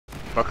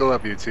Buckle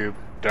up, YouTube.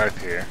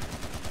 Darth here.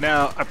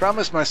 Now, I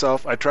promised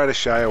myself I'd try to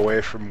shy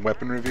away from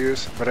weapon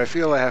reviews, but I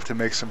feel I have to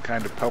make some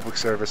kind of public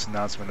service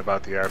announcement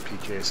about the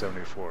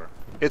RPK-74.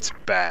 It's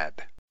bad.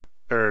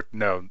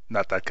 No,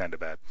 not that kind of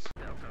bad.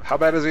 How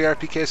bad is the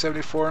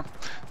RPK-74?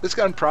 This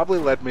gun probably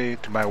led me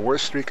to my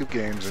worst streak of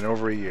games in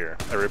over a year.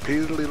 I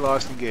repeatedly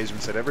lost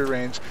engagements at every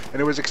range,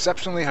 and it was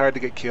exceptionally hard to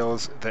get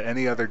kills that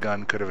any other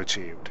gun could have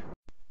achieved.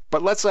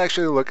 But let's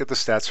actually look at the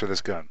stats for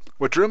this gun.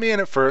 What drew me in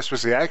at first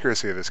was the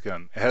accuracy of this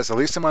gun. It has the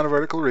least amount of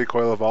vertical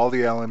recoil of all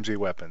the LMG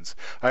weapons.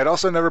 I had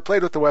also never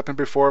played with the weapon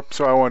before,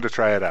 so I wanted to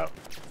try it out.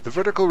 The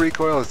vertical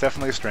recoil is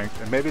definitely a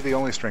strength, and maybe the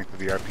only strength of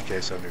the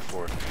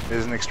RPK-74. It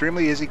is an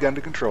extremely easy gun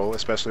to control,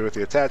 especially with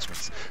the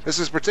attachments. This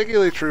is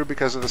particularly true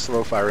because of the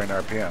slow firing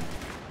RPM.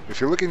 If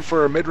you're looking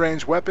for a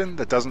mid-range weapon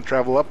that doesn't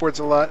travel upwards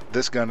a lot,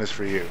 this gun is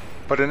for you.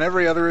 But in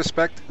every other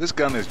respect, this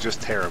gun is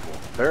just terrible.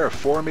 There are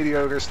 4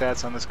 mediocre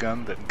stats on this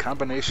gun that in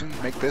combination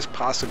make this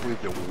possibly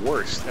the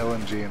worst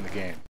LMG in the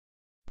game.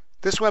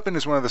 This weapon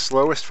is one of the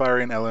slowest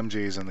firing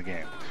LMGs in the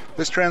game.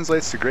 This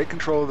translates to great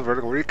control of the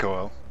vertical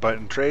recoil, but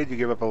in trade you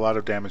give up a lot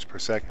of damage per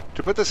second.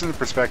 To put this into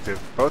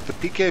perspective, both the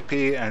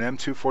PKP and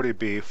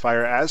M240B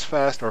fire as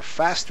fast or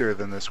faster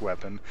than this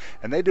weapon,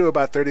 and they do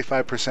about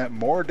 35%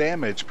 more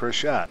damage per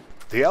shot.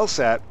 The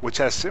LSAT, which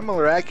has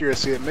similar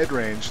accuracy at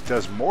mid-range,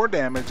 does more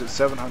damage at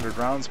 700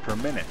 rounds per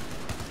minute.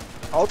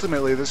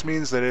 Ultimately, this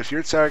means that if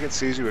your target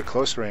sees you at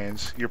close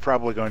range, you're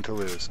probably going to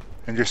lose.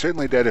 And you're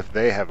certainly dead if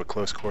they have a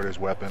close quarters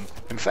weapon.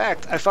 In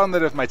fact, I found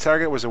that if my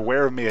target was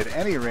aware of me at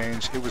any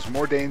range, it was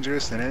more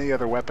dangerous than any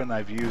other weapon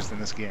I've used in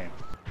this game.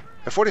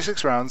 At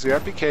 46 rounds, the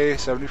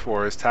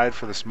RPK-74 is tied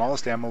for the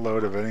smallest ammo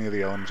load of any of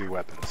the LMG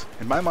weapons.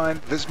 In my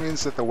mind, this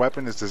means that the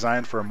weapon is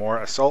designed for a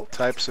more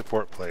assault-type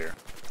support player.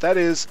 That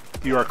is,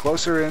 you are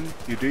closer in,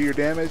 you do your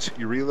damage,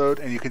 you reload,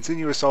 and you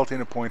continue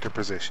assaulting a point or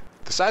position.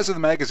 The size of the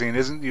magazine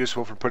isn't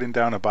useful for putting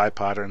down a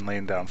bipod and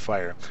laying down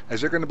fire,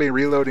 as you're going to be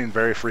reloading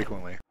very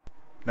frequently.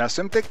 Now,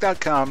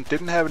 Simtic.com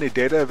didn't have any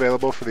data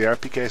available for the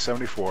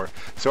RPK-74,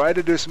 so I had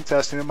to do some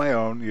testing of my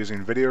own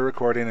using video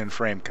recording and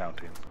frame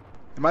counting.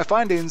 In my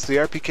findings, the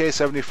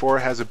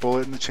RPK-74 has a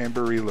bullet in the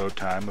chamber reload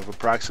time of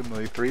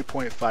approximately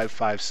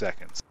 3.55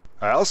 seconds.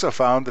 I also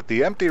found that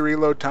the empty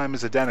reload time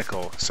is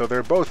identical, so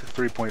they're both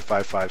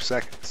 3.55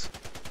 seconds.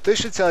 This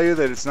should tell you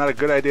that it's not a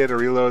good idea to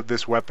reload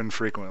this weapon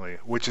frequently,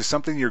 which is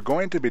something you're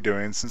going to be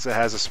doing since it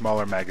has a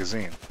smaller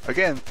magazine.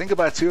 Again, think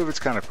about two of its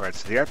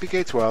counterparts, the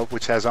RPK-12,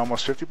 which has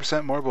almost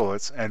 50% more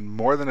bullets and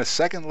more than a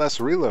second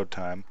less reload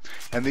time,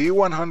 and the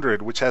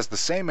U-100, which has the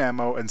same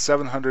ammo and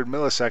 700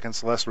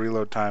 milliseconds less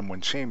reload time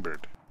when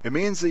chambered. It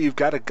means that you've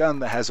got a gun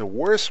that has a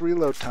worse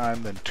reload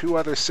time than 2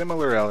 other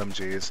similar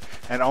LMGs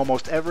and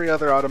almost every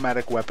other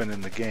automatic weapon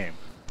in the game.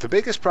 The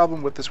biggest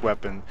problem with this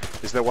weapon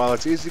is that while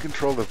it's easy to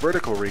control the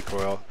vertical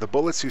recoil, the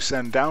bullets you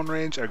send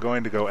downrange are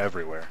going to go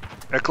everywhere.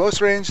 At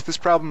close range, this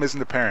problem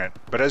isn't apparent,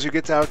 but as you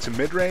get out to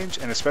mid-range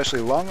and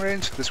especially long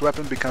range, this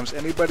weapon becomes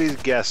anybody's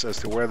guess as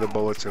to where the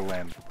bullets are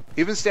landing.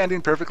 Even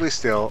standing perfectly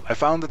still, I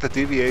found that the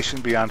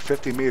deviation beyond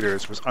 50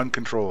 meters was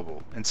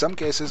uncontrollable. In some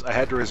cases, I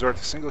had to resort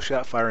to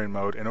single-shot firing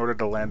mode in order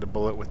to land a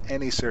bullet with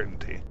any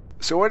certainty.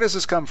 So where does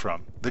this come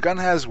from? The gun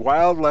has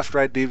wild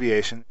left-right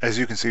deviation, as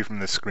you can see from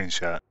this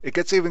screenshot. It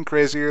gets even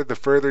crazier the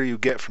further you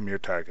get from your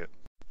target.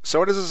 So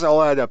what does this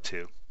all add up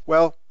to?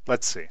 Well,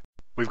 let's see.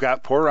 We've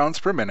got 4 rounds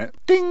per minute,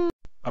 ding!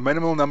 A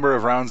minimal number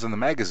of rounds in the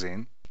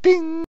magazine,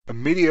 ding! A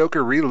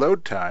mediocre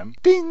reload time,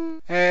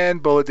 ding!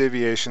 And bullet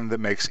deviation that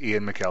makes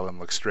Ian McKellen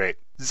look straight,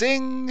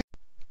 zing!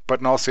 But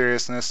in all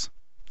seriousness,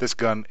 this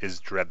gun is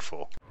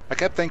dreadful. I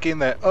kept thinking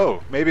that,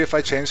 oh, maybe if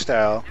I change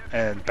style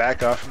and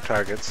back off from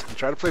targets and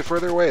try to play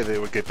further away that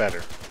it would get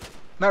better.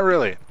 Not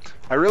really.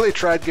 I really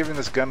tried giving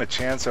this gun a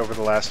chance over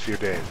the last few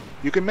days.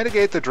 You can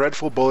mitigate the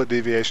dreadful bullet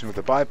deviation with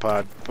a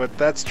bipod, but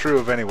that's true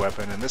of any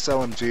weapon, and this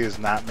LMG is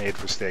not made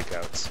for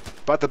stakeouts.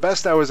 But the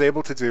best I was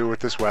able to do with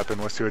this weapon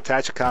was to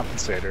attach a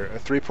compensator, a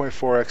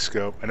 3.4x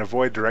scope, and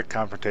avoid direct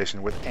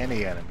confrontation with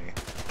any enemy.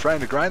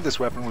 Trying to grind this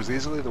weapon was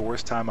easily the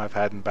worst time I've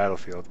had in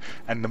Battlefield,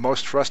 and the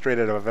most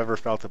frustrated I've ever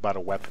felt about a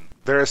weapon.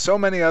 There are so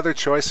many other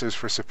choices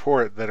for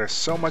support that are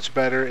so much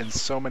better in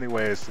so many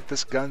ways that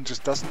this gun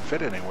just doesn't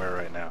fit anywhere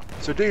right now.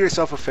 So do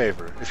yourself a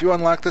favor. If you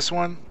unlock this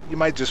one, you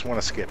might just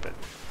want to skip it.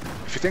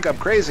 If you think I'm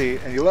crazy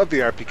and you love the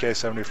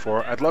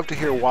RPK-74, I'd love to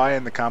hear why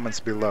in the comments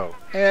below,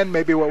 and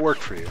maybe what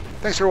worked for you.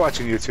 Thanks for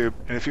watching, YouTube,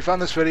 and if you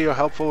found this video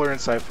helpful or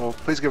insightful,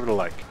 please give it a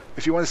like.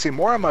 If you want to see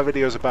more of my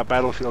videos about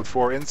Battlefield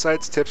 4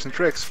 insights, tips, and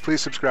tricks,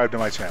 please subscribe to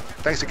my channel.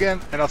 Thanks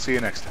again, and I'll see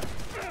you next time.